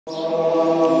Hello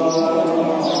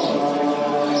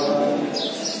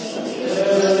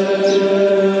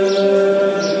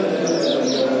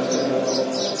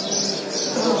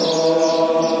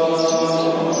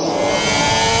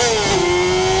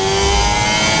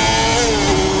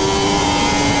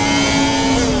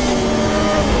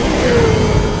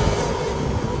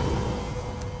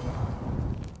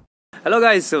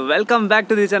guys, welcome back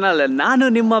to the channel. ನಾನು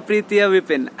ನಿಮ್ಮ ಪ್ರೀತಿಯ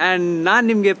ವಿಪಿನ್ and ನಾನು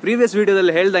ನಿಮಗೆ ಪ್ರೀವಿಯಸ್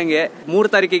ವಿಡಿಯೋದಲ್ಲಿ ಹೇಳ್ದಂಗೆ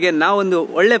 3 ತಾರೀಕಿಗೆ ನಾವೊಂದು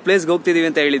ಒಳ್ಳೆ ಪ್ಲೇಸ್ಗೆ ಹೋಗ್ತಿದೀವಿ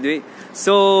ಅಂತ ಹೇಳಿದ್ವಿ.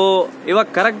 ಸೊ ಇವಾಗ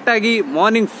ಕರೆಕ್ಟ್ ಆಗಿ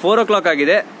ಮಾರ್ನಿಂಗ್ 4 o'clock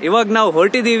ಆಗಿದೆ. ಇವಾಗ ನಾವು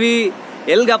ಹೊರಟಿದೀವಿ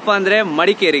ಎಲ್ಗಪ್ಪ ಅಂದ್ರೆ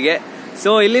ಮಡಿಕೇರಿಗೆ. ಸೊ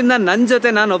ಇಲ್ಲಿಂದ ನನ್ನ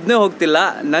ಜೊತೆ ನಾನು ಒಬ್ನೇ ಹೋಗ್ತಿಲ್ಲ,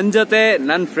 ನನ್ನ ಜೊತೆ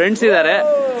ನನ್ನ ಫ್ರೆಂಡ್ಸ್ ಇದ್ದಾರೆ.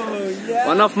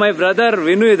 One of my brother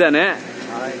Vinu ಇದ್ದಾನೆ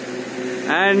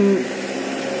ಅಂಡ್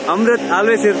ಅಮೃತ್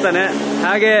ಆಲ್ವೇಸ್ ಇರ್ತಾನೆ,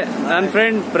 ಹಾಗೆ ನನ್ನ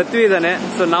ಫ್ರೆಂಡ್ ಪೃಥ್ವಿ ಇದ್ದಾನೆ.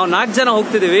 ಸೊ ನಾವು 4 ಜನ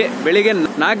ಹೋಗ್ತಿದೀವಿ. ಬೆಳಿಗ್ಗೆ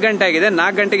 4 ಗಂಟೆ ಆಗಿದೆ.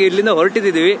 4 ಗಂಟೆಗೆ ಇಲ್ಲಿಂದ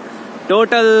ಹೊರಟಿದ್ದೀವಿ.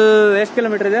 ಟೋಟಲ್ ಎಷ್ಟು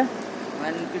ಕಿಲೋಮೀಟರ್ ಇದೆ?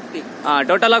 150.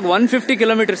 ಟೋಟಲ್ ಆಗಿ 150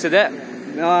 ಕಿಲೋಮೀಟರ್ಸ್ ಇದೆ.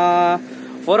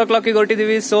 4 o'clock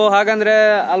ಹೊರಟಿದೀವಿ. ಸೊ ಹಾಗಂದ್ರೆ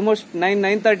ಆಲ್ಮೋಸ್ಟ್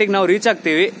 9:30 ನಾವು ರೀಚ್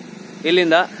ಆಗ್ತೀವಿ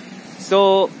ಇಲ್ಲಿಂದ. ಸೊ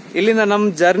ಇಲ್ಲಿಂದ ನಮ್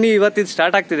ಜರ್ನಿ ಇವತ್ತಿದ್ದು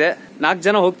ಸ್ಟಾರ್ಟ್ ಆಗ್ತಿದೆ. 4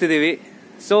 ಜನ ಹೋಗ್ತಿದೀವಿ.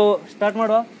 ಸೊ ಸ್ಟಾರ್ಟ್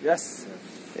ಮಾಡುವ. ಎಸ್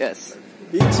ಎಸ್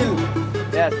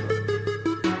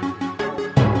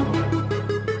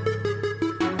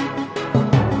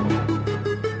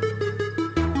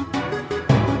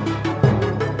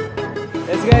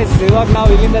ಎಸ್ ಗೈಸ್, ಇವಾಗ ನಾವು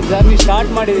ಇಲ್ಲಿಂದ ಜರ್ನಿ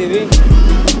ಸ್ಟಾರ್ಟ್ ಮಾಡಿದೀವಿ.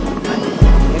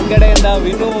 ಹಿಂದ್ಗಡೆಯಿಂದ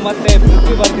ವಿನು ಮತ್ತೆ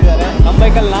ಪೃಥ್ವಿ ಬರ್ತಿದ್ದಾರೆ. ನಮ್ಮ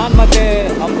ಬೈಕಲ್ಲಿ ನಾನು ಮತ್ತೆ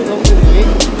ಅಮೃತ್ ಹೋಗ್ತಿದೀವಿ.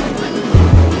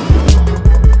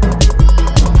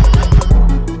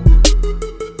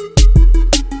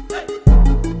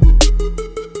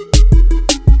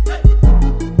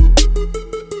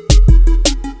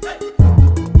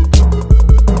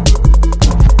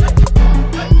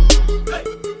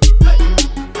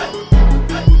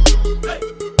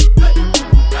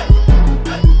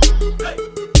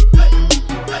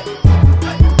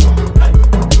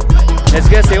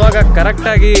 ಇವಾಗ ಕರೆಕ್ಟ್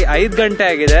ಆಗಿ 5 ಗಂಟೆ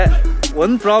ಆಗಿದೆ.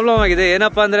 ಒಂದು ಪ್ರಾಬ್ಲಮ್ ಆಗಿದೆ.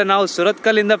 ಏನಪ್ಪಾ ಅಂದ್ರೆ ನಾವು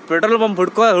ಸುರತ್ಕಲ್ಲಿಂದ ಪೆಟ್ರೋಲ್ ಪಂಪ್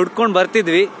ಹುಡ್ಕೊಂಡು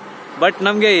ಬರ್ತಿದ್ವಿ. ಬಟ್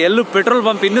ನಮ್ಗೆ ಎಲ್ಲೂ ಪೆಟ್ರೋಲ್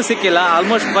ಪಂಪ್ ಇನ್ನೂ ಸಿಕ್ಕಿಲ್ಲ.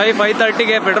 ಆಲ್ಮೋಸ್ಟ್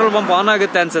 5:30ಗೆ ಪೆಟ್ರೋಲ್ ಪಂಪ್ ಆನ್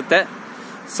ಆಗುತ್ತೆ ಅನ್ಸುತ್ತೆ.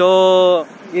 ಸೊ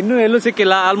ಇನ್ನೂ ಎಲ್ಲೂ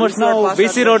ಸಿಕ್ಕಿಲ್ಲ. ಆಲ್ಮೋಸ್ಟ್ ನಾವು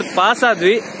BC ರೋಡ್ ಪಾಸ್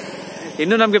ಆದ್ವಿ,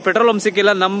 ಇನ್ನೂ ನಮ್ಗೆ ಪೆಟ್ರೋಲ್ ಪಂಪ್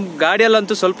ಸಿಕ್ಕಿಲ್ಲ. ನಮ್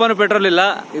ಗಾಡಿಯಲ್ಲಂತೂ ಸ್ವಲ್ಪನೂ ಪೆಟ್ರೋಲ್ ಇಲ್ಲ.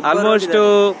 ಆಲ್ಮೋಸ್ಟ್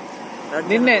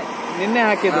ನಿನ್ನೆ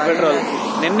ಹಾಕಿದ್ವಿ ಪೆಟ್ರೋಲ್.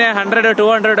 ನಿನ್ನೆ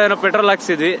 100-200 ಏನೋ ಪೆಟ್ರೋಲ್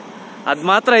ಹಾಕ್ಸಿದ್ವಿ. ಅದ್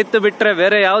ಮಾತ್ರ ಇತ್ತು, ಬಿಟ್ರೆ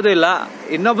ಬೇರೆ ಯಾವ್ದು ಇಲ್ಲ.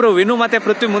 ಇನ್ನೊಬ್ರು ವಿನು ಮತ್ತೆ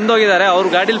ಪೃಥ್ವಿ ಮುಂದೋಗಿದ್ದಾರೆ, ಅವ್ರ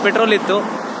ಗಾಡಿಲಿ ಪೆಟ್ರೋಲ್ ಇತ್ತು.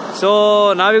 ಸೊ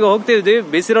ನಾವೀಗ ಹೋಗ್ತಿದ್ವಿ.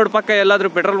 BC ರೋಡ್ ಪಕ್ಕ ಎಲ್ಲಾದ್ರೂ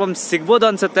ಪೆಟ್ರೋಲ್ ಪಂಪ್ ಸಿಗ್ಬೋದು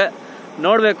ಅನ್ಸುತ್ತೆ,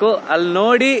 ನೋಡ್ಬೇಕು. ಅಲ್ಲಿ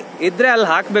ನೋಡಿ ಇದ್ರೆ ಅಲ್ಲಿ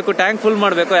ಹಾಕ್ಬೇಕು, ಟ್ಯಾಂಕ್ ಫುಲ್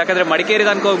ಮಾಡ್ಬೇಕು. ಯಾಕಂದ್ರೆ ಮಡಿಕೇರಿ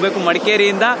ತನಕ ಹೋಗ್ಬೇಕು.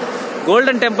 ಮಡಿಕೇರಿಯಿಂದ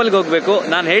ಗೋಲ್ಡನ್ ಟೆಂಪಲ್ಗೆ ಹೋಗ್ಬೇಕು.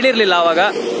 ನಾನು ಹೇಳಿರ್ಲಿಲ್ಲ ಅವಾಗ.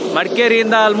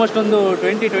 ಮಡಿಕೇರಿಯಿಂದ ಆಲ್ಮೋಸ್ಟ್ ಒಂದು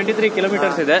 23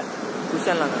 ಕಿಲೋಮೀಟರ್ಸ್ ಇದೆ.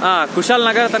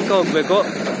 ಕುಶಾಲನಗರ ತನಕ ಹೋಗ್ಬೇಕು.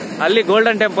 ಅಲ್ಲಿ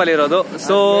ಗೋಲ್ಡನ್ ಟೆಂಪಲ್ ಇರೋದು.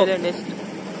 ಸೊ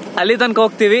ಅಲ್ಲಿ ತನಕ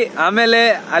ಹೋಗ್ತೀವಿ. ಆಮೇಲೆ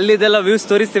ಅಲ್ಲಿದೆಲ್ಲ ವ್ಯೂಸ್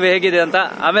ತೋರಿಸ್ತೀವಿ ಹೇಗಿದೆ ಅಂತ.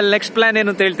 ಆಮೇಲೆ ನೆಕ್ಸ್ಟ್ ಪ್ಲಾನ್ ಏನು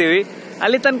ಅಂತ ಹೇಳ್ತೀವಿ.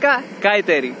 ಅಲ್ಲಿ ತನಕ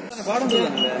ಕಾಯ್ತೇರಿ.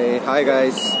 Hi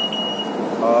guys,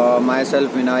 myself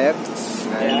Vinayak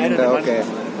and okay,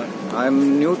 I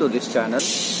am new to this channel.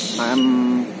 I am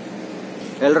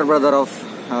elder brother of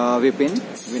Vipin,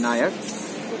 Vinayak,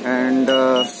 and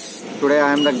today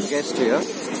I am the guest here.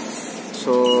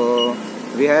 So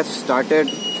we have started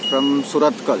from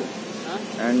Suratkal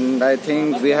and I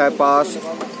think we have passed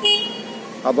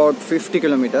about 50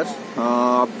 kilometers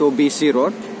up to BC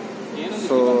road.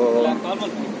 So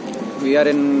we are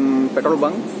in petrol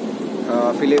bunk,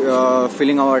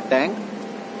 filling our tank.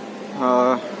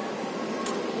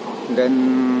 Then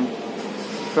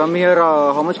from here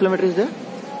how much kilometers is there?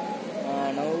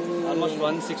 Now almost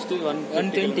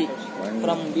 120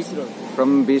 from BC road. From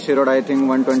BC road I think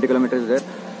 120 kilometers there.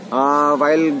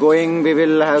 While going we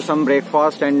will have some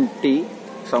breakfast and tea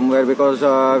somewhere because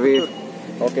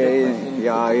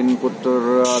in Puttur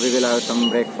we will have some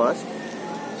breakfast.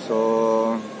 So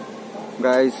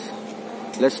guys,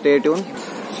 let's stay tuned.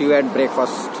 See you at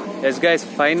breakfast. Yes guys,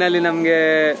 finally ನಮ್ಗೆ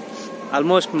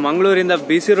almost ಮಂಗಳೂರಿಂದ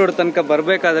BC road ತನಕ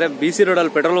ಬರಬೇಕಾದ್ರೆ BC road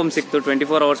ಅಲ್ಲಿ petrol pump ಸಿಕ್ತು.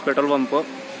 24 hours petrol pump.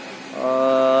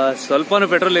 ಸ್ವಲ್ಪನೂ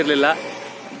petrol ಇರಲಿಲ್ಲ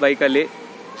ಬೈಕಲ್ಲಿ.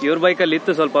 ಇವ್ರ ಬೈಕಲ್ಲಿ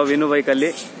ಇತ್ತು ಸ್ವಲ್ಪ, ವಿನು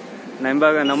ಬೈಕಲ್ಲಿ.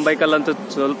 ನಮ್ಮ ಬೈಕಲ್ಲಂತೂ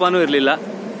ಸ್ವಲ್ಪನೂ ಇರಲಿಲ್ಲ.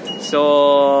 ಸೊ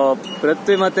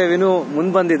ಪೃಥ್ವಿ ಮತ್ತೆ ವಿನು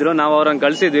ಮುಂದೆ ಬಂದಿದ್ರು. ನಾವು ಅವ್ರನ್ನ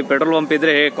ಕಳಿಸಿದ್ವಿ, ಪೆಟ್ರೋಲ್ ಪಂಪ್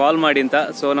ಇದ್ರೆ ಕಾಲ್ ಮಾಡಿ ಅಂತ.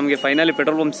 ಸೊ ನಮಗೆ ಫೈನಲಿ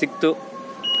ಪೆಟ್ರೋಲ್ ಪಂಪ್ ಸಿಕ್ತು.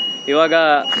 ಇವಾಗ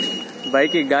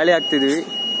ಬೈಕಿಗೆ ಗಾಳಿ ಹಾಕ್ತಿದ್ವಿ,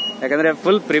 ಯಾಕಂದ್ರೆ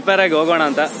ಫುಲ್ ಪ್ರಿಪೇರ್ ಆಗಿ ಹೋಗೋಣ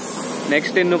ಅಂತ.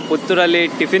 ನೆಕ್ಸ್ಟ್ ಇನ್ನು ಪುತ್ತೂರಲ್ಲಿ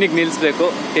ಟಿಫಿನಿಗೆ ನಿಲ್ಲಿಸಬೇಕು.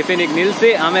 ಟಿಫಿನಿಗೆ ನಿಲ್ಲಿಸಿ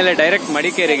ಆಮೇಲೆ ಡೈರೆಕ್ಟ್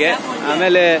ಮಡಿಕೇರಿಗೆ.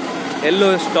 ಆಮೇಲೆ ಎಲ್ಲೂ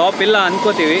ಸ್ಟಾಪ್ ಇಲ್ಲ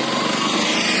ಅನ್ಕೋತೀವಿ.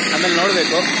 ಆಮೇಲೆ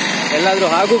ನೋಡಬೇಕು, ಎಲ್ಲಾದರೂ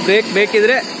ಹಾಗೂ ಬ್ರೇಕ್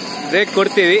ಬೇಕಿದ್ರೆ ಬ್ರೇಕ್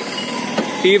ಕೊಡ್ತೀವಿ.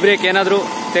 ಟೀ ಬ್ರೇಕ್ ಏನಾದರೂ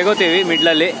ತೆಗೋತೀವಿ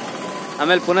ಮಿಡ್ಲಲ್ಲಿ.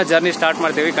 ಆಮೇಲೆ ಪುನಃ ಜರ್ನಿ ಸ್ಟಾರ್ಟ್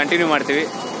ಮಾಡ್ತೀವಿ, ಕಂಟಿನ್ಯೂ ಮಾಡ್ತೀವಿ.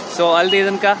 ಸೊ ಅಲ್ಲಿ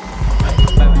ಇದನ್ಕ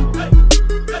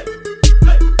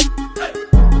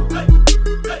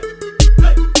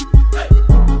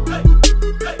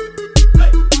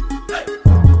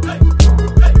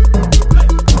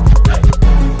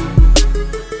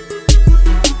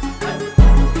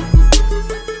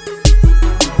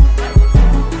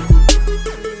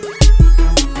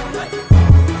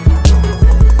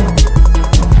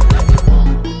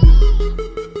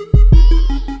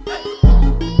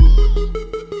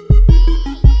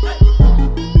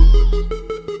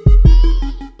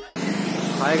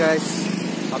हाय गाइस,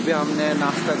 अभी हमने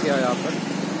नाश्ता किया यहाँ पर,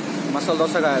 मसाला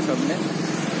डोसा खाया सबने।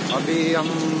 अभी हम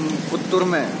पुत्तूर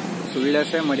में सुल्या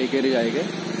से मडिकेरी जाएंगे,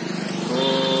 तो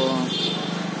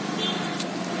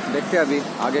देखते हैं अभी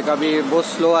आगे का भी। बहुत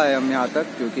स्लो आए हम यहाँ तक,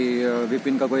 क्योंकि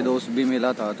विपिन का कोई दोस्त भी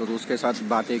मिला था तो उसके साथ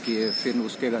बातें किए, फिर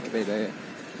उसके घर पे गए।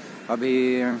 अभी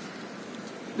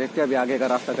देखते हैं अभी आगे का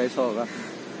रास्ता कैसा होगा।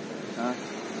 हाँ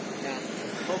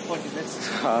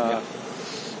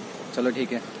चलो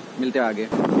ठीक है, मिलते हैं आगे।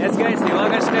 ಎಸ್ ಗೈಸ್,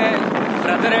 ಇವಾಗಷ್ಟೇ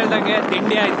ಬ್ರದರ್ ಹೇಳ್ದಂಗೆ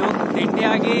ತಿಂಡಿ ಆಯಿತು.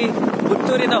 ತಿಂಡಿಯಾಗಿ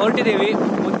ಪುತ್ತೂರಿಂದ ಹೊರಟಿದ್ದೀವಿ.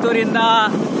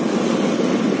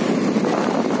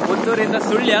 ಪುತ್ತೂರಿಂದ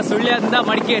ಸುಳ್ಯದಿಂದ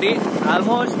ಮಡಿಕೇರಿ.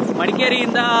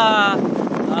 ಮಡಿಕೇರಿಯಿಂದ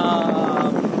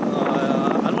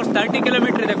ಆಲ್ಮೋಸ್ಟ್ 30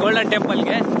 ಕಿಲೋಮೀಟರ್ ಇದೆ ಗೋಲ್ಡನ್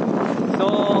ಟೆಂಪಲ್ಗೆ. ಸೊ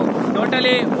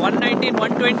ಟೋಟಲಿ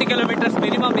 120 ಕಿಲೋಮೀಟರ್ಸ್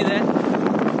ಮಿನಿಮಮ್ ಇದೆ.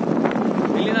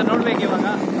 ಇಲ್ಲಿಂದ ನೋಡ್ಬೇಕು ಇವಾಗ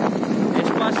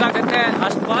ಎಷ್ಟು ಫಾಸ್ಟ್ ಆಗುತ್ತೆ,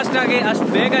 ಅಷ್ಟು ಫಾಸ್ಟಾಗಿ ಅಷ್ಟು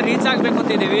ಬೇಗ ರೀಚ್ ಆಗಬೇಕು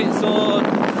ಅಂತಿದ್ದೀವಿ. ಸೊ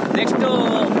ನೆಕ್ಸ್ಟು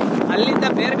ಅಲ್ಲಿಂದ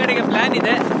ಬೇರೆ ಕಡೆಗೆ ಪ್ಲ್ಯಾನ್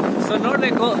ಇದೆ. ಸೊ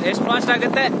ನೋಡಬೇಕು ಎಷ್ಟು ಫಾಸ್ಟ್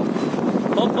ಆಗುತ್ತೆ.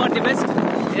 Hope for the best.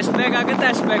 ಎಷ್ಟು ಬೇಗ ಆಗುತ್ತೆ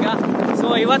ಅಷ್ಟು ಬೇಗ. ಸೊ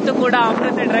ಇವತ್ತು ಕೂಡ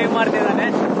ಅಮೃತ ಡ್ರೈವ್ ಮಾಡ್ತಿದ್ದಾನೆ,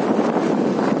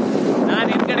 ನಾನು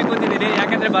ಇನ್ ಕಡೆ ಕೂತಿದ್ದೀನಿ.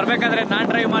 ಯಾಕಂದರೆ ಬರಬೇಕಾದ್ರೆ ನಾನು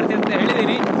ಡ್ರೈವ್ ಮಾಡ್ತೀನಿ ಅಂತ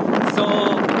ಹೇಳಿದ್ದೀನಿ. ಸೊ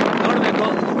ನೋಡಬೇಕು.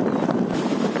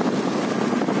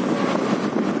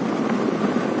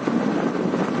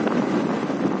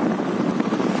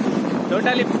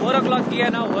 ಟೋಟಲಿ 4 o'clockಗೆ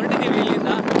ನಾವು ಹೊರಟಿದ್ದೀವಿ ಇಲ್ಲಿಂದ,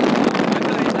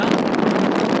 ಬೆಂಗಳೂರಿಂದ.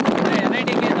 ಅಂದರೆ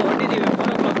NITK ಇಂದ ಹೊರಟಿದ್ದೀವಿ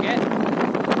 4 o'clockಗೆ.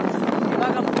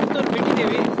 ಇವಾಗ ಪುತ್ತೂರು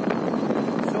ಬಿಟ್ಟಿದ್ದೀವಿ.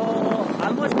 ಸೊ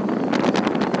ಆಲ್ಮೋಸ್ಟ್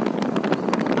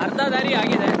ಅರ್ಧ ದಾರಿ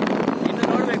ಆಗಿದೆ, ಇನ್ನು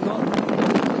ನೋಡಬೇಕು.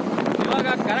 ಇವಾಗ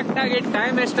ಕರೆಕ್ಟಾಗಿ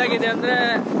ಟೈಮ್ ಎಷ್ಟಾಗಿದೆ ಅಂದರೆ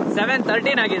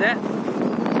 7:13 ಆಗಿದೆ.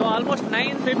 ಸೊ ಆಲ್ಮೋಸ್ಟ್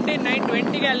 9:15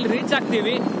 9:20ಗೆ ಅಲ್ಲಿ ರೀಚ್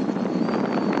ಆಗ್ತೀವಿ.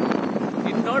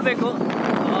 ಇನ್ನು ನೋಡಬೇಕು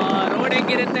ರೋಡ್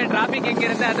ಹೆಂಗಿರುತ್ತೆ, ಟ್ರಾಫಿಕ್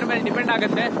ಹೆಂಗಿರುತ್ತೆ, ಅದ್ರ ಮೇಲೆ ಡಿಪೆಂಡ್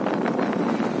ಆಗುತ್ತೆ.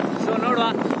 ಸೊ ನೋಡುವ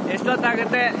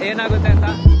ಎಷ್ಟೊತ್ತಾಗುತ್ತೆ ಏನಾಗುತ್ತೆ ಅಂತ.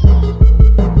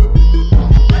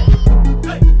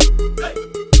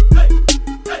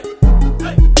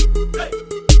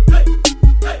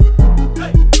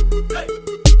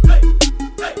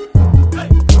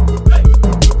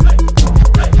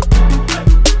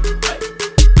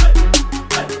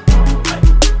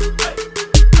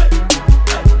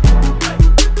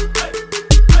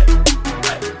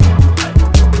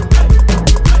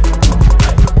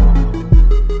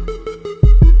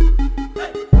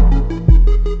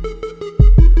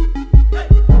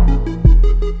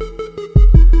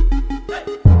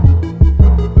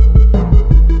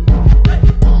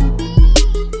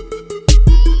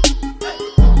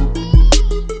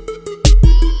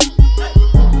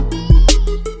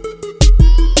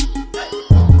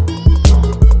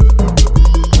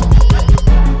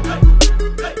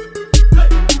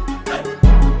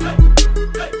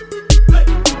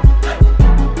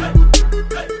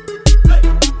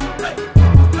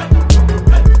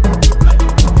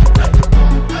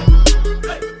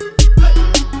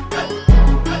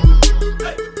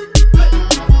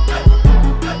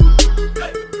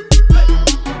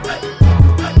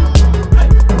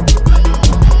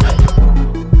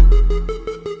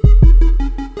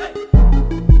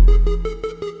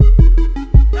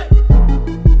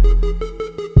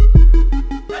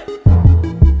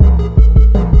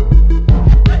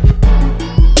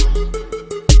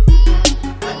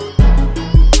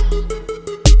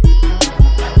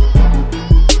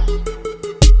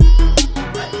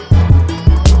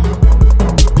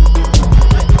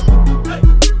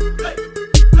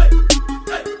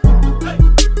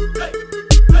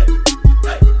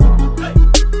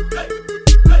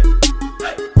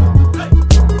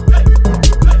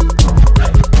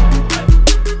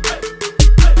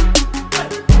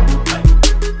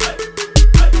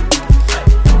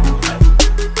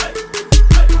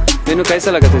 तेनू कैसा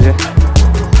लगा तुझे?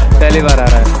 पहली बार आ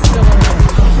रहा है?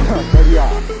 बढ़िया,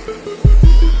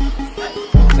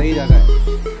 सही जगह है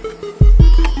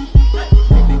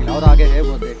देखने के लिए, और आगे है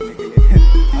वो देखने के लिए।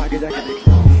 आगे जाके देख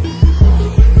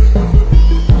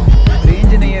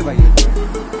रेंज नहीं है भाई,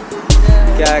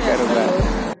 क्या करूँगा।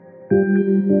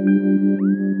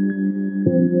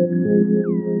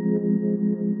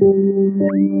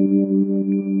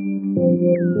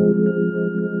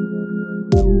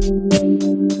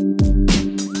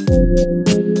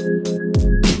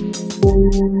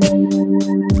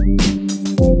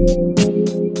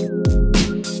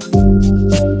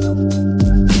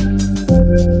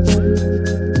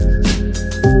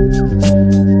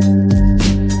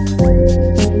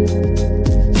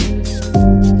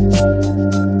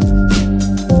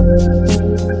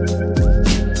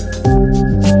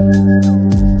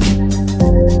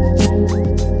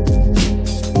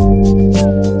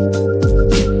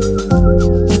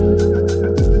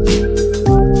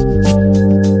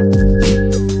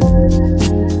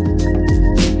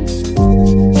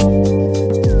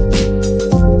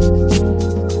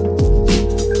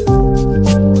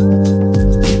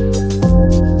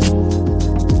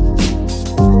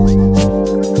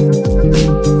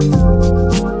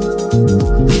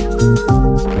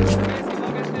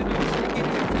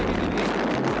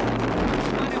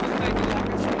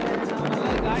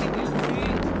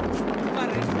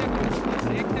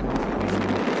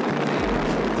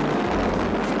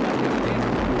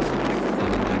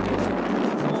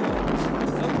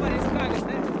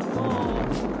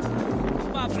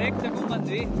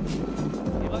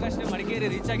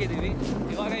 ಆಗಿದ್ದೀವಿ.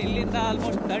 ಇವಾಗ ಇಲ್ಲಿಂದ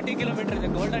ಆಲ್ಮೋಸ್ಟ್ 30 ಕಿಲೋಮೀಟರ್ ಇದೆ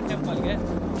ಗೋಲ್ಡನ್ ಟೆಂಪಲ್ಗೆ.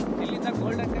 ಇಲ್ಲಿಂದ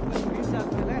ಗೋಲ್ಡನ್ ಟೆಂಪಲ್ ರೀಚ್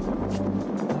ಆದಮೇಲೆ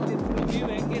ಅಲ್ಲಿ ವ್ಯೂ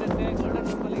ಹೆಂಗಿರುತ್ತೆ, ಗೋಲ್ಡನ್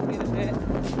ಟೆಂಪಲ್ ಹೆಂಗಿರುತ್ತೆ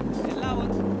ಎಲ್ಲ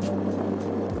ಒಂದು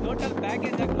ಟೋಟಲ್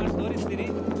ಪ್ಯಾಕೇಜ್ ಆಗಿ ಮಾಡಿ ತೋರಿಸ್ತೀನಿ.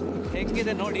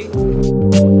 ಹೆಂಗಿದೆ ನೋಡಿ.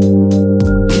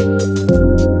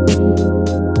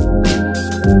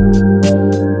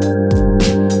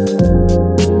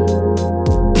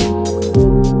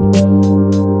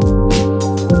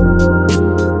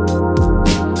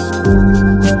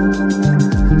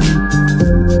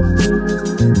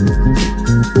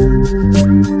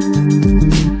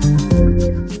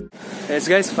 ಎಸ್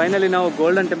ಗೈಸ್, ಫೈನಲಿ ನಾವು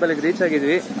ಗೋಲ್ಡನ್ ಟೆಂಪಲ್ಗೆ ರೀಚ್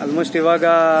ಆಗಿದ್ವಿ. ಆಲ್ಮೋಸ್ಟ್ ಇವಾಗ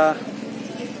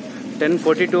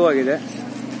 10:42 ಆಗಿದೆ.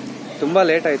 ತುಂಬ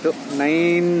ಲೇಟ್ ಆಯಿತು.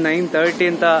 9:30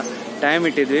 ಅಂತ ಟೈಮ್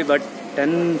ಇಟ್ಟಿದ್ವಿ, ಬಟ್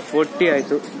 10:40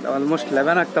 ಆಯಿತು. ಆಲ್ಮೋಸ್ಟ್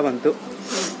 11 ಆಗ್ತಾ ಬಂತು.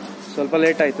 ಸ್ವಲ್ಪ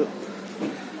ಲೇಟ್ ಆಯಿತು,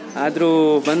 ಆದರೂ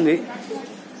ಬಂದ್ವಿ.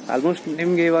 ಆಲ್ಮೋಸ್ಟ್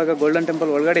ನಿಮಗೆ ಇವಾಗ ಗೋಲ್ಡನ್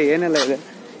ಟೆಂಪಲ್ ಒಳಗಡೆ ಏನೆಲ್ಲ ಇದೆ,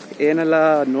 ಏನೆಲ್ಲ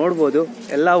ನೋಡ್ಬೋದು,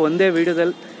 ಎಲ್ಲ ಒಂದೇ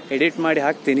ವಿಡಿಯೋದಲ್ಲಿ ಎಡಿಟ್ ಮಾಡಿ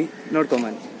ಹಾಕ್ತೀನಿ,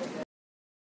 ನೋಡ್ಕೊಂಬನ್ನಿ.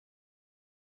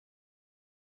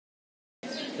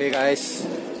 हे गाइस,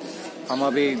 हम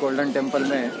अभी गोल्डन टेम्पल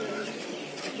में,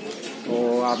 तो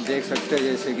आप देख सकते हैं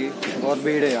जैसे कि बहुत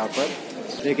भीड़ है यहाँ पर.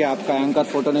 देखिए, आपका एंकर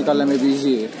फोटो निकालने में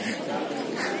बिजी है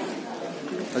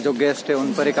और जो गेस्ट है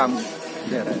उन पर ही काम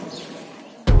दे रहा है.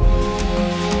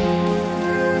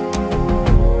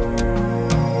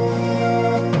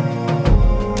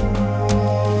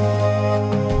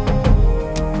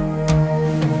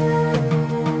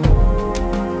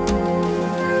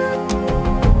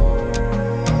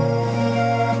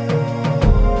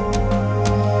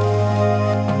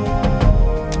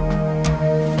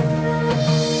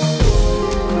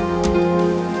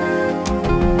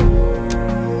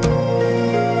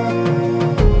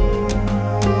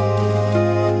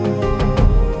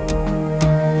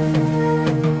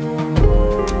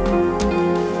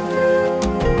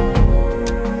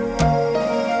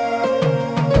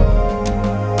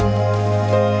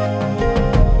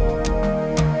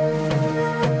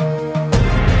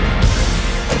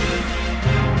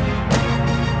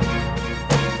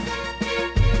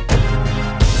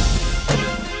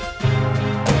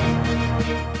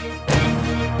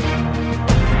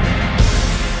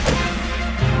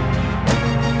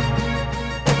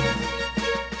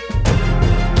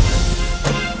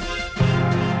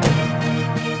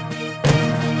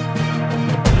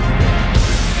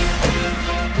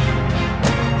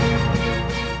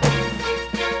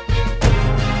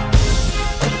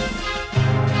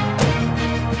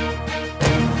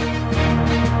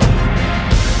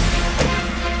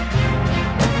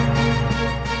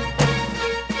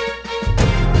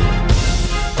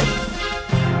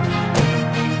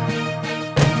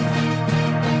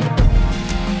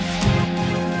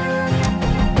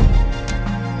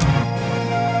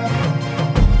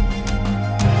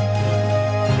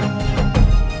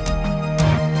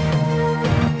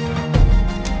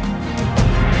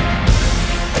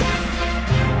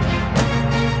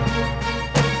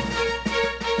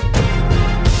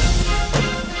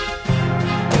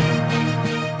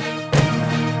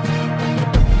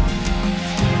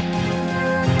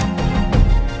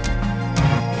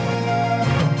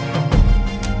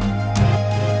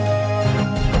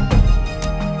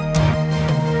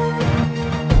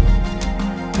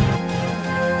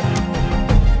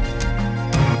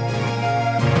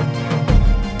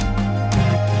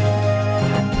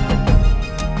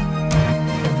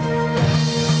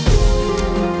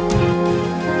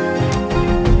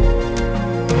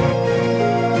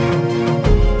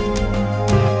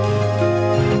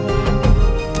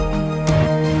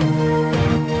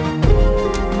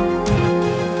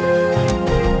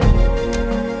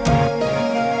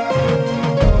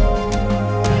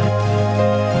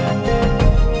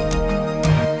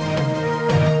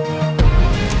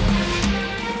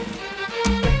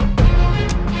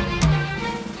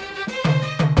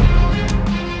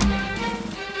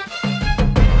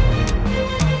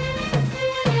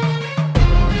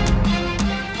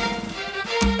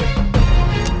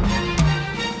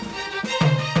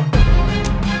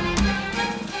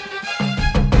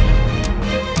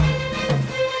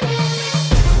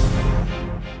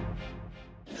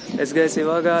 ಎಸ್ ಗೈಸ್,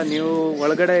 ಇವಾಗ ನೀವು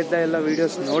ಒಳಗಡೆ ಇದ್ದ ಎಲ್ಲ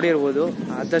ವೀಡಿಯೋಸ್ ನೋಡಿರ್ಬೋದು.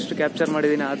 ಆದಷ್ಟು ಕ್ಯಾಪ್ಚರ್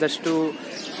ಮಾಡಿದ್ದೀನಿ, ಆದಷ್ಟು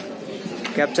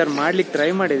ಕ್ಯಾಪ್ಚರ್ ಮಾಡ್ಲಿಕ್ಕೆ ಟ್ರೈ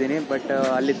ಮಾಡಿದ್ದೀನಿ. ಬಟ್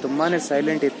ಅಲ್ಲಿ ತುಂಬಾ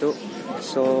ಸೈಲೆಂಟ್ ಇತ್ತು,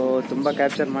 ಸೊ ತುಂಬ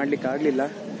ಕ್ಯಾಪ್ಚರ್ ಮಾಡ್ಲಿಕ್ಕೆ ಆಗಲಿಲ್ಲ.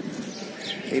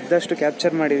 ಇದ್ದಷ್ಟು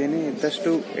ಕ್ಯಾಪ್ಚರ್ ಮಾಡಿದ್ದೀನಿ,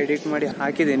 ಇದ್ದಷ್ಟು ಎಡಿಟ್ ಮಾಡಿ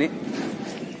ಹಾಕಿದ್ದೀನಿ.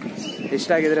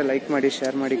 ಇಷ್ಟ ಆಗಿದ್ರೆ ಲೈಕ್ ಮಾಡಿ,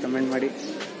 ಶೇರ್ ಮಾಡಿ, ಕಮೆಂಟ್ ಮಾಡಿ,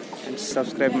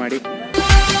 ಸಬ್ಸ್ಕ್ರೈಬ್ ಮಾಡಿ.